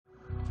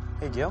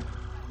Hey, Gil,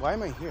 why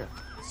am I here?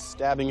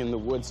 Stabbing in the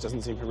woods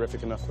doesn't seem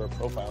horrific enough for a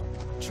profile.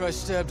 Troy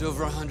stabbed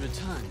over 100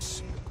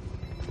 times.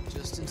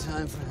 Just in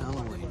time for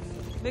Halloween.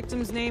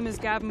 Victim's name is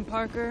Gavin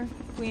Parker.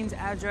 Queen's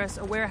address,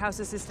 a warehouse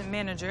assistant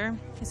manager.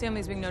 His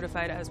family's being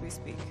notified as we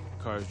speak.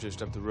 Car's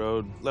just up the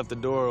road. Left the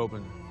door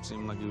open.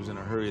 Seemed like he was in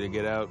a hurry to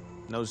get out.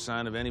 No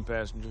sign of any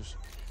passengers.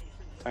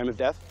 Time of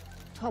death?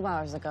 12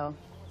 hours ago.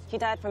 He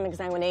died from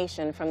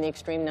exsanguination from the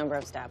extreme number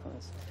of stab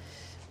wounds.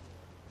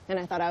 And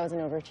I thought I was an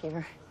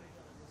overachiever.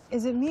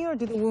 Is it me or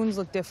do the wounds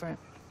look different?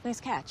 Nice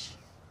catch.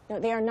 No,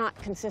 they are not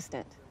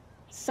consistent.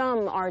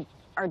 Some are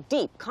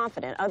deep,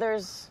 confident.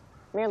 Others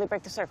merely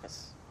break the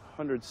surface.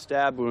 100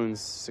 stab wounds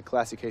is a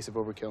classic case of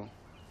overkill.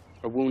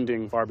 A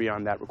wounding far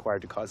beyond that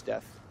required to cause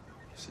death.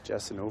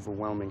 Suggests an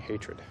overwhelming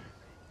hatred.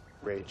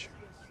 Rage.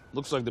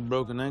 Looks like the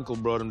broken ankle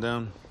brought him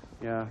down.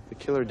 Yeah, the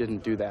killer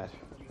didn't do that.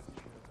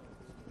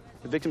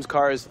 The victim's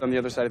car is on the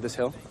other side of this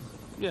hill?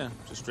 Yeah,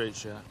 it's a straight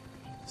shot.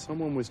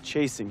 Someone was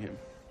chasing him.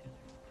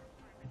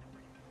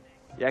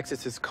 He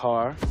exits his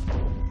car,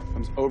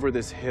 comes over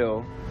this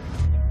hill,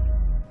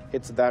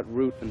 hits that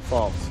root and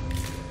falls.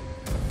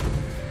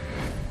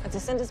 It's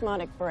a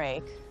syndesmotic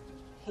break.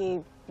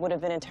 He would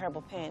have been in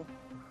terrible pain.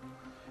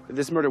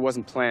 This murder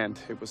wasn't planned.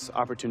 It was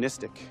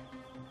opportunistic.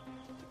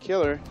 The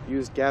killer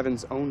used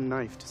Gavin's own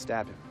knife to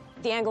stab him.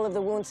 The angle of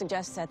the wound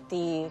suggests that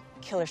the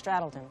killer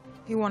straddled him.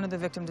 He wanted the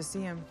victim to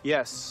see him.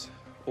 Yes,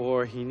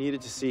 or he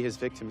needed to see his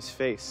victim's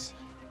face.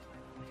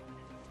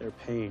 Their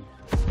pain.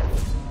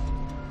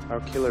 Our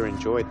killer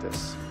enjoyed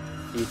this.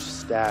 Each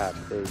stab,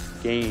 they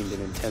gained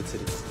in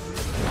intensity.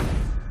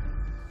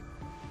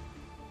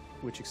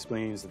 Which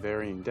explains the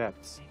varying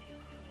depths.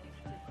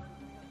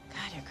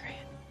 God, you're great.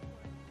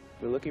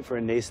 We're looking for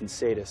a nascent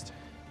sadist.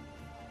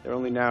 They're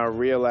only now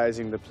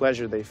realizing the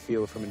pleasure they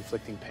feel from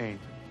inflicting pain.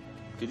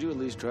 Could you at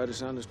least try to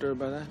sound disturbed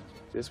by that?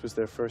 This was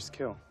their first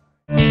kill.